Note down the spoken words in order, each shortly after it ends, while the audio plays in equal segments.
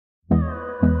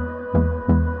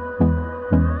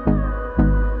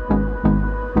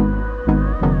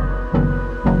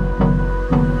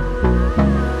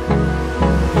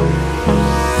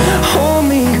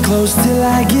close till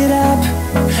I get up.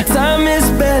 Time is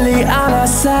barely on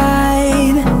our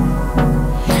side.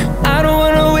 I don't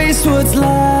wanna waste what's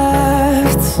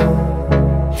left.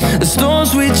 The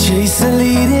storms we chase are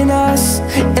leading us,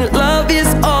 and love is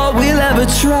all we'll ever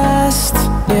trust.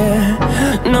 Yeah,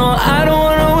 no, I don't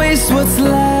wanna waste what's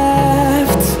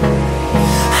left.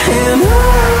 And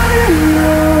on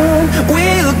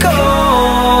we'll go,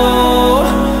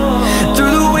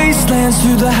 through the wastelands,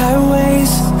 through the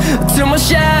highways, till my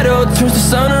shadow turns to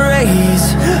sun rays.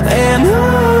 And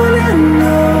on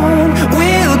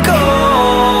we'll go,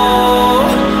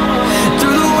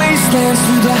 through the wastelands,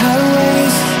 through the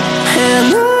highways, and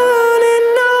on we'll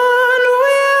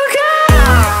go.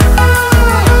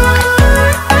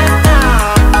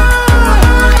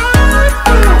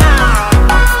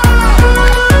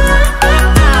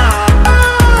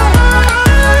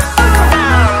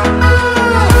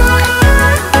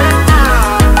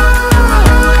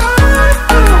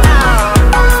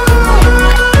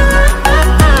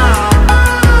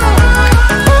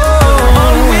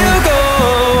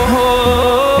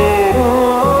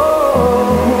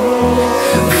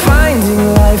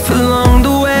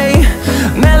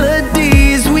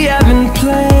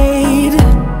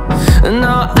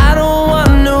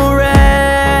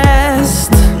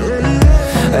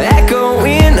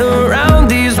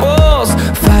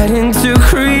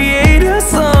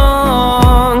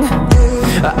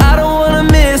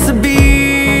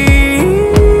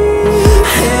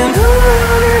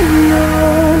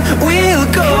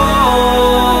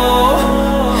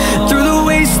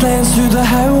 Through the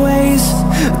highways,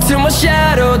 till my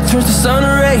shadow turns to sun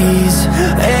rays.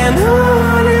 And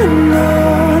on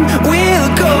we'll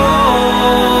go,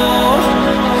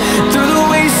 through the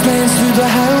wastelands, through the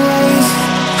highways,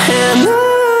 and on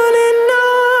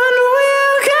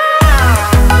we'll go.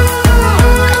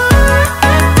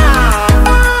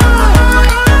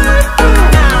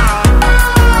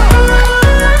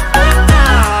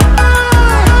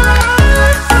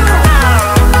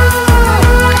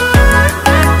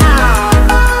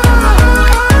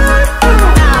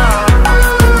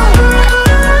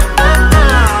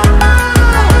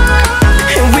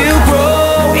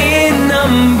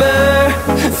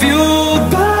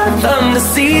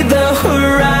 See the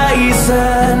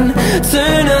horizon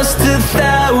turn us to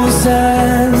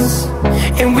thousands,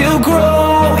 and we'll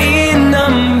grow in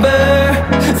number,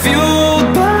 fueled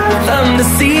by them. To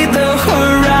see the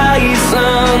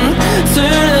horizon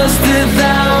turn us to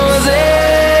thousands,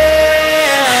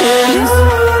 and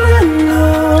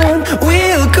on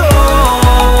we'll go,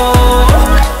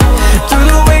 through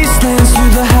the wastelands,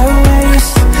 through the highways,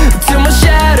 till my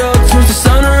shadow turns to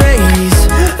sun rays.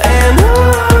 And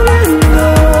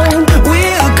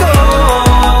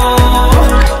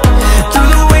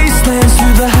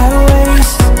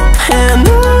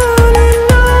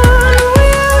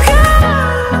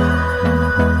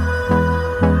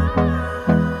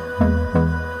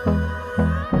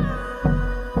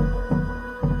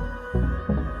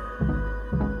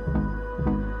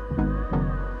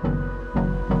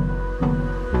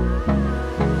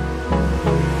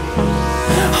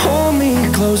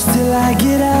close till I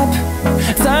get up.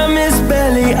 Time is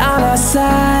barely on our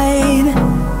side.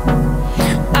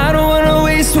 I don't wanna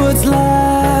waste what's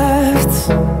left.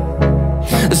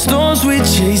 The storms we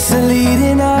chase are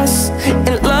leading us,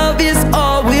 and love is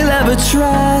all we'll ever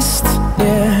trust.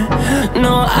 Yeah,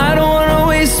 no, I don't wanna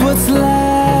waste what's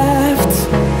left.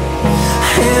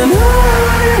 And on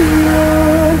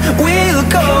we'll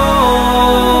go,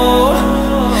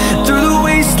 through the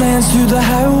wastelands, through the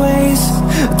highways,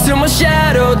 till my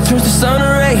shadow turns to sun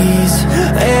rays.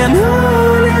 And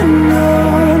on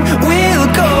we'll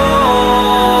go,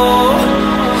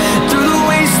 through the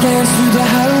wastelands, through the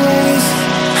highways,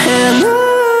 and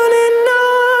on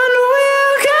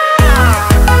we'll go.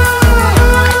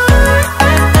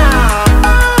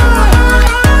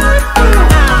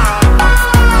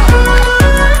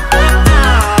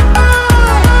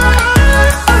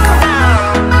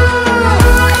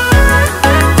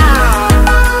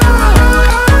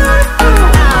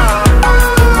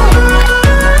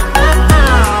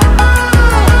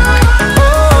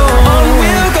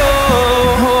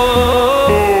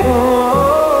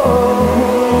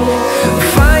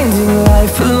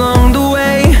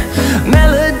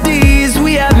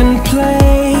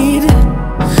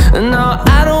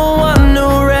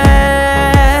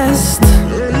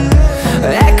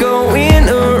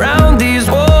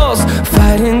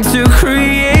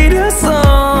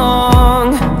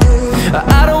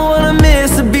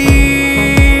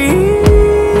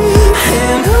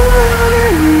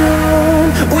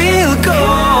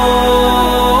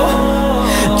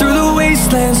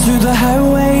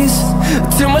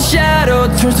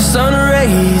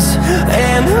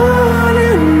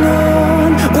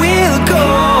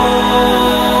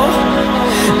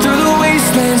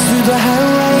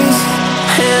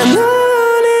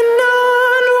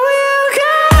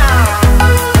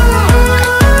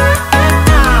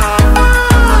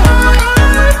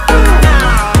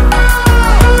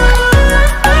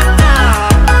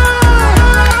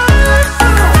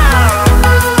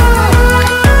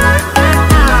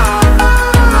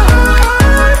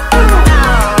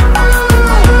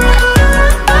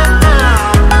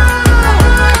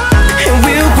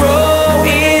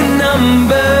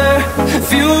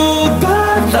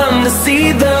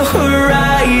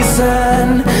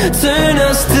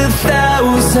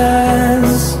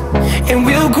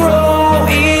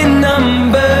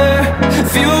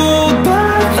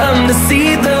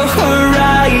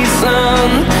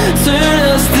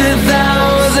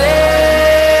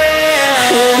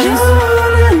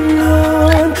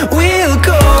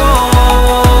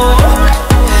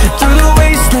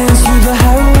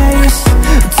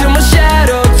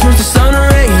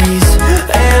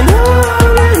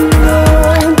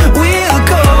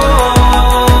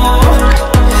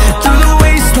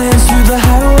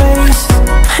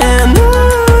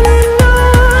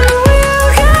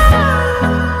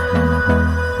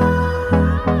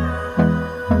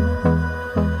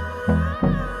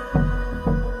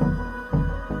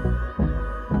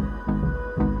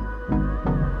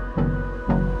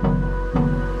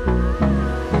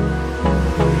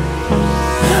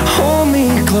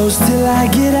 close till I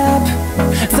get up.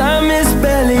 Time is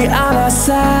barely on our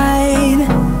side.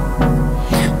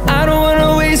 I don't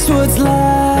wanna waste what's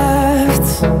left.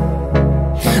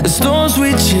 The storms we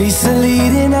chase are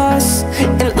leading us,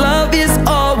 and love is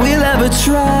all we'll ever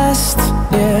trust.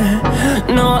 Yeah,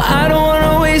 no, I don't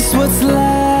wanna waste what's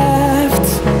left.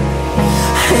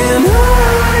 And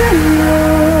on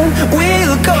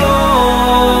we'll go,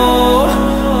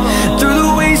 through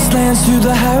the wastelands, through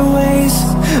the highways,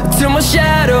 till my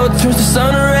shadow turns to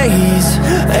sun rays.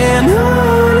 And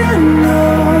on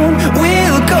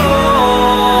we'll go,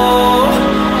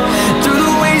 through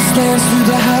the wastelands, through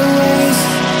the highways,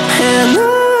 and on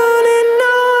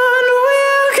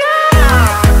we'll go.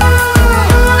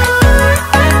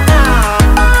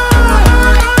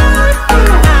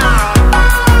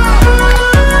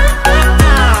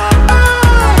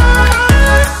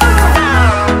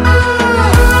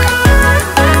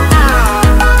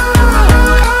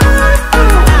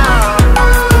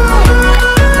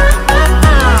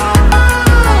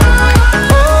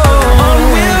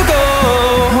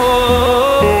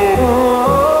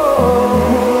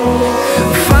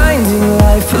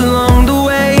 Along the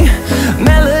way,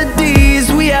 melodies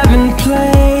we haven't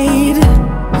played.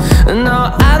 No,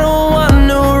 I don't want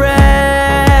no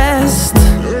rest.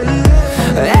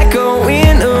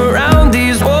 Echoing around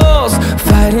these walls,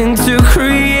 fighting to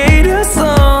create a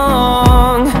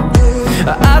song.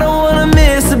 I don't wanna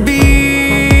miss a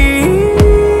beat.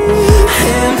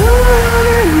 And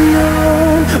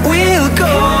on we'll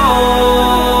go,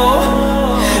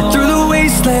 through the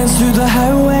wastelands, through the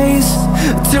highways,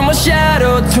 till my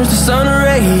shadow turns to sun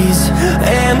rays.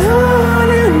 And on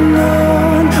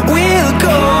we'll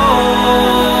go,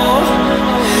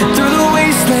 through the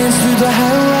wastelands, through the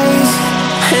highways,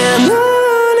 and on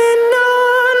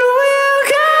we'll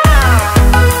go.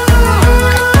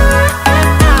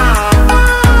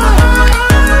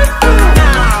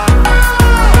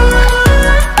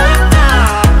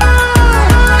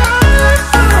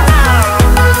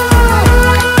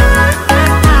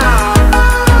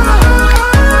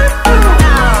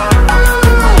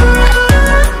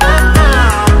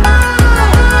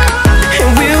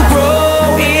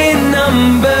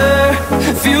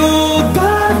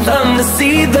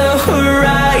 See the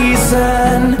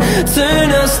horizon turn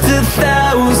us to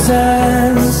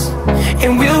thousands,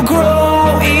 and we'll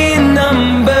grow in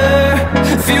number,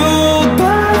 fueled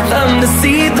by them. To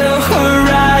see the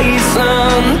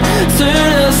horizon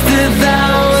turn us to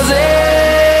thousands,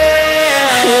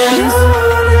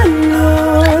 and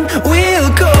on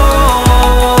we'll go,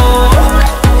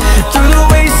 through the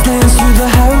wastelands, through the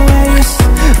highways,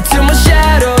 till my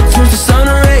shadow turns to sun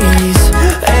rays.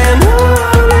 And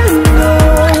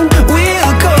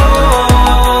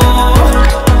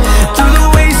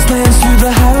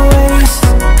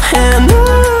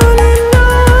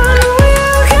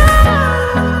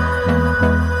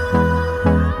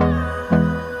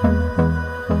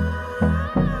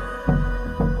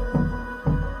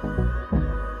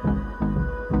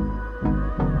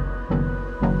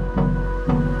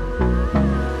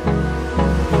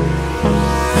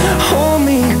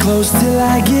close till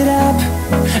I get up.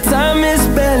 Time is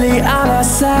barely on our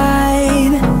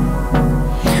side.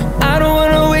 I don't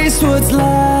wanna waste what's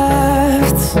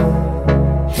left.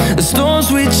 The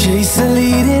storms we chase are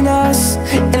leading us,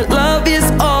 and love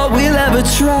is all we'll ever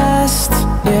trust.